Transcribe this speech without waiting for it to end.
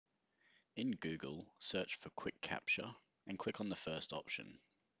In Google, search for QuickCapture and click on the first option.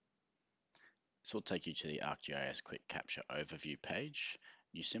 This will take you to the ArcGIS QuickCapture overview page.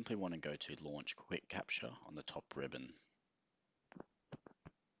 You simply want to go to Launch QuickCapture on the top ribbon.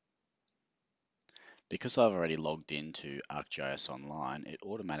 Because I've already logged into ArcGIS Online, it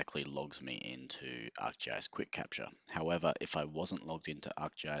automatically logs me into ArcGIS QuickCapture. However, if I wasn't logged into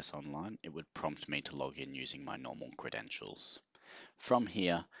ArcGIS Online, it would prompt me to log in using my normal credentials. From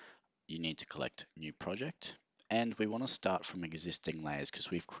here, you need to collect New Project, and we want to start from existing layers because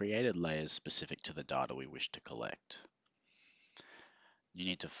we've created layers specific to the data we wish to collect. You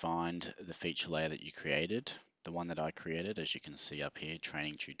need to find the feature layer that you created, the one that I created, as you can see up here,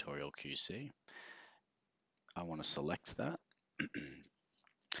 Training Tutorial QC. I want to select that.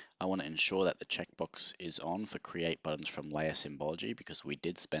 I want to ensure that the checkbox is on for create buttons from layer symbology because we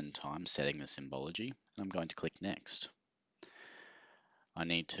did spend time setting the symbology. I'm going to click next. I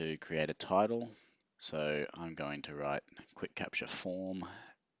need to create a title, so I'm going to write QuickCapture form.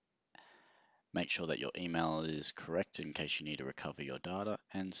 Make sure that your email is correct in case you need to recover your data,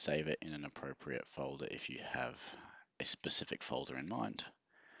 and save it in an appropriate folder if you have a specific folder in mind.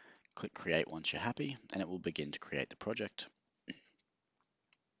 Click create once you're happy and it will begin to create the project.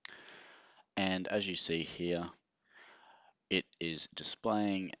 And as you see here, it is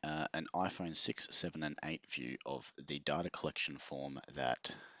displaying an iPhone 6, 7 and 8 view of the data collection form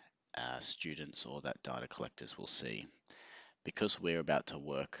that students or that data collectors will see. Because we're about to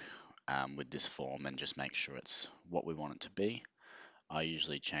work with this form and just make sure it's what we want it to be, I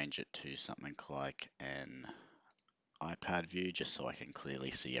usually change it to something like an iPad view just so I can clearly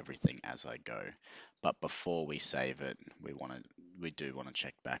see everything as I go. But before we save it, we do want to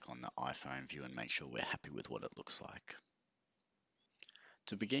check back on the iPhone view and make sure we're happy with what it looks like.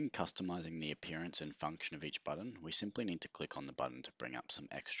 To begin customizing the appearance and function of each button, we simply need to click on the button to bring up some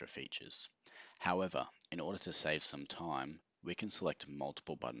extra features. However, in order to save some time, we can select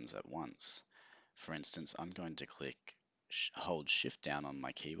multiple buttons at once. For instance, I'm going to hold shift down on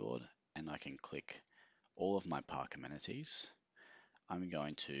my keyboard and I can click all of my park amenities. I'm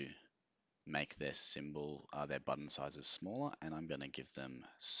going to make their button sizes smaller, and I'm going to give them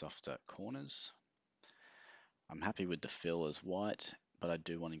softer corners. I'm happy with the fill as white, but I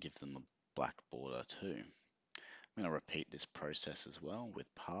do want to give them a black border too. I'm going to repeat this process as well with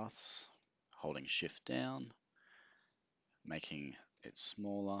paths, holding shift down, making it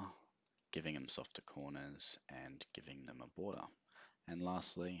smaller, giving them softer corners and giving them a border. And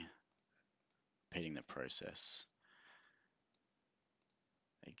lastly, repeating the process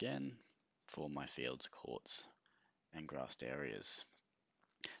again for my fields, courts and grassed areas.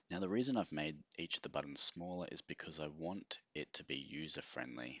 Now the reason I've made each of the buttons smaller is because I want it to be user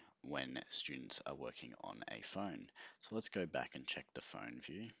friendly when students are working on a phone. So let's go back and check the phone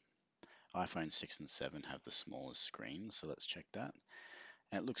view. iPhone 6 and 7 have the smallest screen, so let's check that.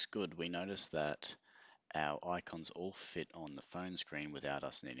 And it looks good. We notice that our icons all fit on the phone screen without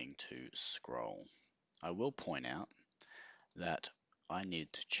us needing to scroll. I will point out that I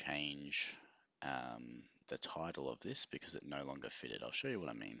need to change the title of this because it no longer fitted. I'll show you what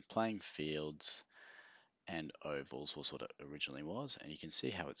I mean. Playing fields and ovals was what it originally was, and you can see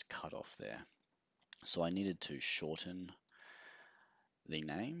how it's cut off there. So I needed to shorten the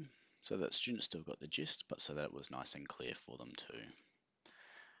name so that students still got the gist, but so that it was nice and clear for them too.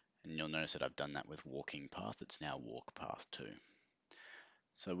 And you'll notice that I've done that with walking path. It's now walk path too.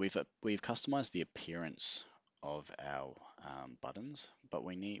 So we've customized the appearance of our buttons, but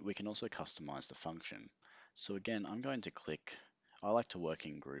we can also customize the function. So again, I'm going to click, I like to work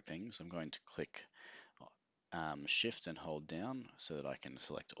in groupings. I'm going to click shift and hold down so that I can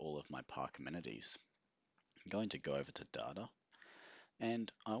select all of my park amenities. I'm going to go over to data,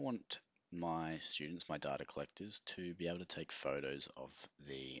 and I want my students, my data collectors, to be able to take photos of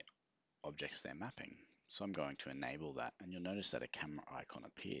the objects they're mapping. So I'm going to enable that, and you'll notice that a camera icon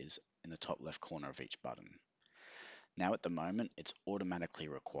appears in the top left corner of each button. Now at the moment, it's automatically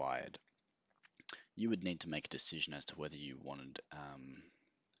required. You would need to make a decision as to whether you wanted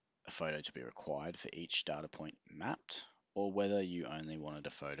a photo to be required for each data point mapped, or whether you only wanted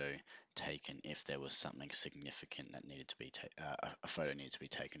a photo taken if there was something significant that needed to be a photo needed to be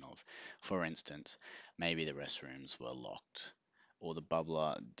taken of. For instance, maybe the restrooms were locked, or the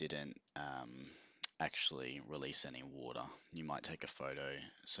bubbler didn't actually release any water. You might take a photo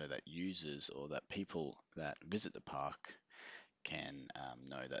so that users or that people that visit the park can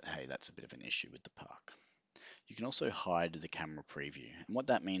know that, hey, that's a bit of an issue with the park. You can also hide the camera preview. And what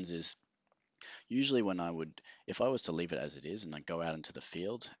that means is usually if I was to leave it as it is and I go out into the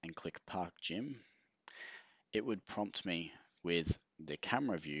field and click Park Gym, it would prompt me with the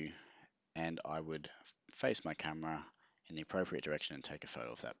camera view and I would face my camera in the appropriate direction and take a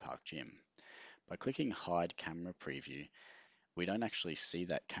photo of that park gym. By clicking Hide Camera Preview, we don't actually see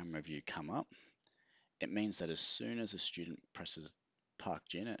that camera view come up. It means that as soon as a student presses Park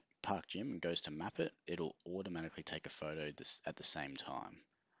Gym and goes to map it, it'll automatically take a photo at the same time.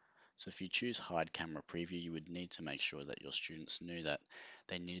 So if you choose Hide Camera Preview, you would need to make sure that your students knew that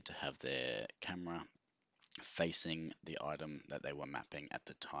they needed to have their camera facing the item that they were mapping at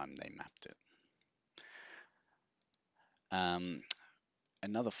the time they mapped it.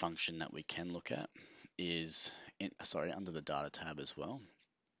 Another function that we can look at is, under the Data tab as well,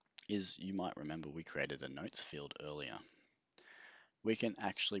 is you might remember we created a notes field earlier. We can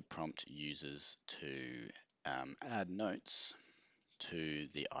actually prompt users to add notes to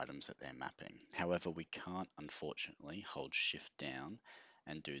the items that they're mapping. However, we can't unfortunately hold Shift down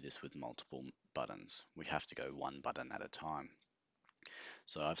and do this with multiple buttons. We have to go one button at a time.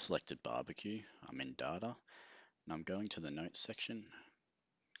 So I've selected barbecue, I'm in data, and I'm going to the notes section,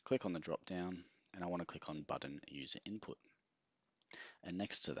 click on the drop down, and I want to click on button user input. And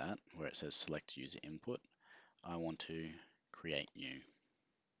next to that, where it says select user input, I want to create new.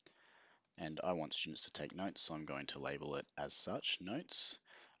 And I want students to take notes, so I'm going to label it as such, notes.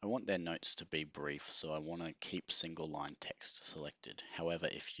 I want their notes to be brief, so I want to keep single line text selected. However,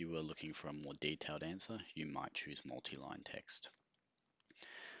 if you were looking for a more detailed answer, you might choose multi-line text.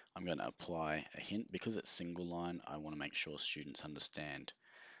 I'm going to apply a hint. Because it's single line, I want to make sure students understand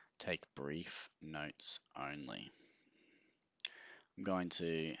take brief notes only. I'm going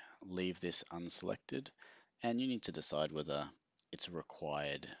to leave this unselected, and you need to decide whether it's a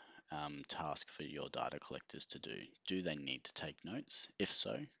required task for your data collectors to do. Do they need to take notes? If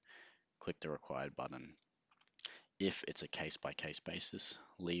so, click the required button. If it's a case-by-case basis,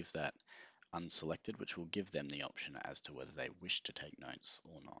 leave that unselected, which will give them the option as to whether they wish to take notes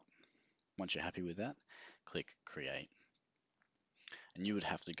or not. Once you're happy with that, click Create. And you would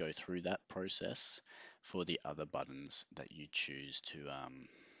have to go through that process for the other buttons that you choose to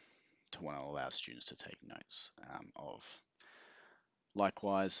want to allow students to take notes of.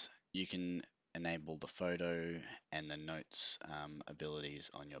 Likewise, you can enable the photo and the notes abilities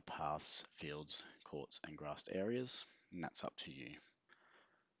on your paths, fields, courts, and grassed areas, and that's up to you.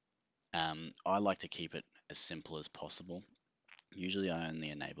 I like to keep it as simple as possible. Usually I only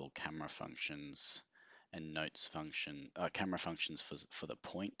enable camera functions and notes camera functions for the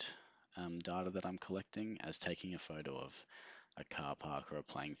point data that I'm collecting, as taking a photo of a car park or a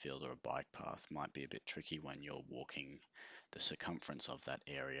playing field or a bike path might be a bit tricky when you're walking the circumference of that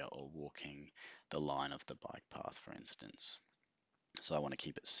area or walking the line of the bike path, for instance. So I want to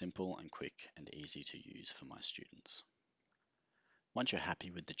keep it simple and quick and easy to use for my students. Once you're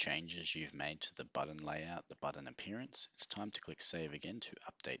happy with the changes you've made to the button layout, the button appearance, it's time to click Save again to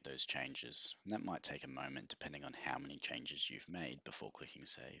update those changes. And that might take a moment depending on how many changes you've made before clicking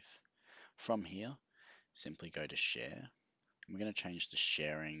Save. From here, simply go to Share. We're going to change the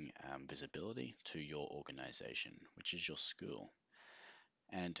sharing visibility to your organization, which is your school.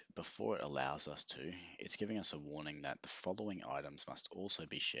 And before it allows us to, it's giving us a warning that the following items must also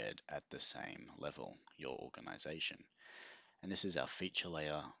be shared at the same level, your organization. And this is our feature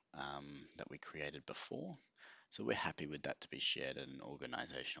layer that we created before. So we're happy with that to be shared at an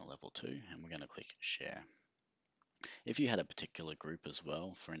organizational level too, and we're going to click Share. If you had a particular group as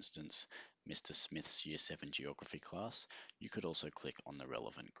well, for instance, Mr. Smith's Year 7 Geography class, you could also click on the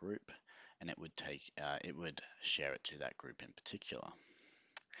relevant group, and it would share it to that group in particular.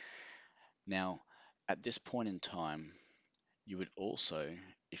 Now, at this point in time, you would also,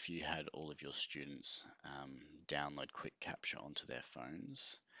 if you had all of your students download QuickCapture onto their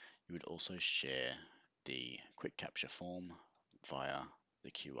phones, you would also share the QuickCapture form via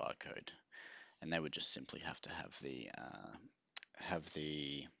the QR code. And they would just simply have to have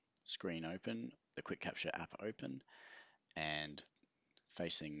the screen open, the QuickCapture app open, and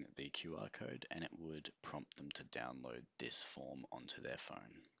facing the QR code, and it would prompt them to download this form onto their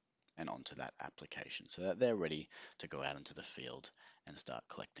phone and onto that application so that they're ready to go out into the field and start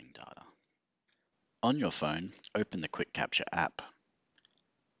collecting data. On your phone, open the QuickCapture app,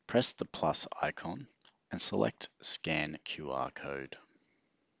 press the plus icon and select Scan QR code.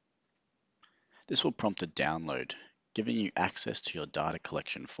 This will prompt a download, giving you access to your data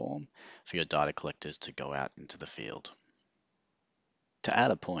collection form for your data collectors to go out into the field. To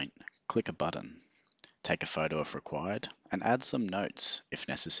add a point, click a button, take a photo if required, and add some notes if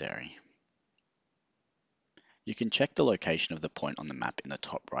necessary. You can check the location of the point on the map in the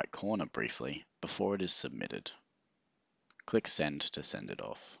top right corner briefly before it is submitted. Click Send to send it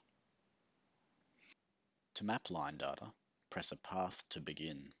off. To map line data, press a path to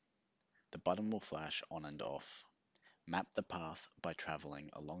begin. The button will flash on and off. Map the path by traveling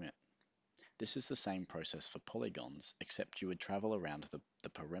along it. This is the same process for polygons, except you would travel around the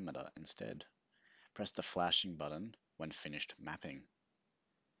perimeter instead. Press the flashing button when finished mapping.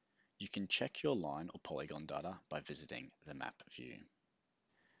 You can check your line or polygon data by visiting the map view.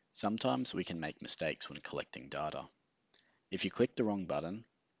 Sometimes we can make mistakes when collecting data. If you click the wrong button,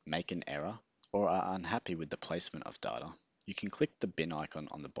 make an error, or are unhappy with the placement of data, you can click the bin icon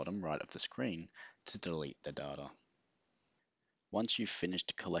on the bottom right of the screen to delete the data. Once you've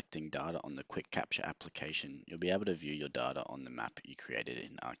finished collecting data on the QuickCapture application, you'll be able to view your data on the map you created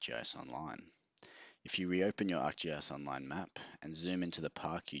in ArcGIS Online. If you reopen your ArcGIS Online map and zoom into the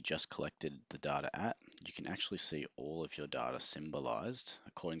park you just collected the data at, you can actually see all of your data symbolized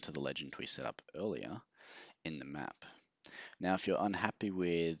according to the legend we set up earlier in the map. Now, if you're unhappy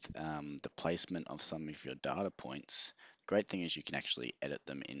with the placement of some of your data points, the great thing is you can actually edit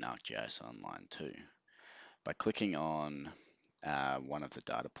them in ArcGIS Online too. By clicking on one of the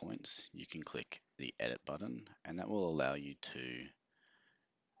data points, you can click the edit button, and that will allow you to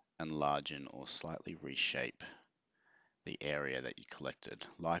enlarge or slightly reshape the area that you collected.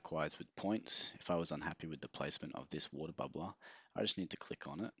 Likewise with points, if I was unhappy with the placement of this water bubbler, I just need to click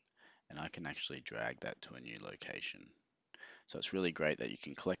on it and I can actually drag that to a new location. So it's really great that you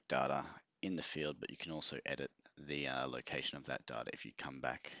can collect data in the field, but you can also edit the location of that data if you come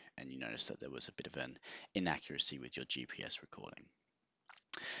back and you notice that there was a bit of an inaccuracy with your GPS recording.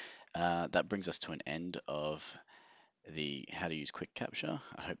 That brings us to an end of the how to use QuickCapture.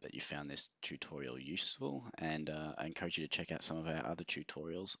 I hope that you found this tutorial useful, and I encourage you to check out some of our other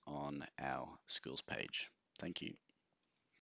tutorials on our schools page. Thank you.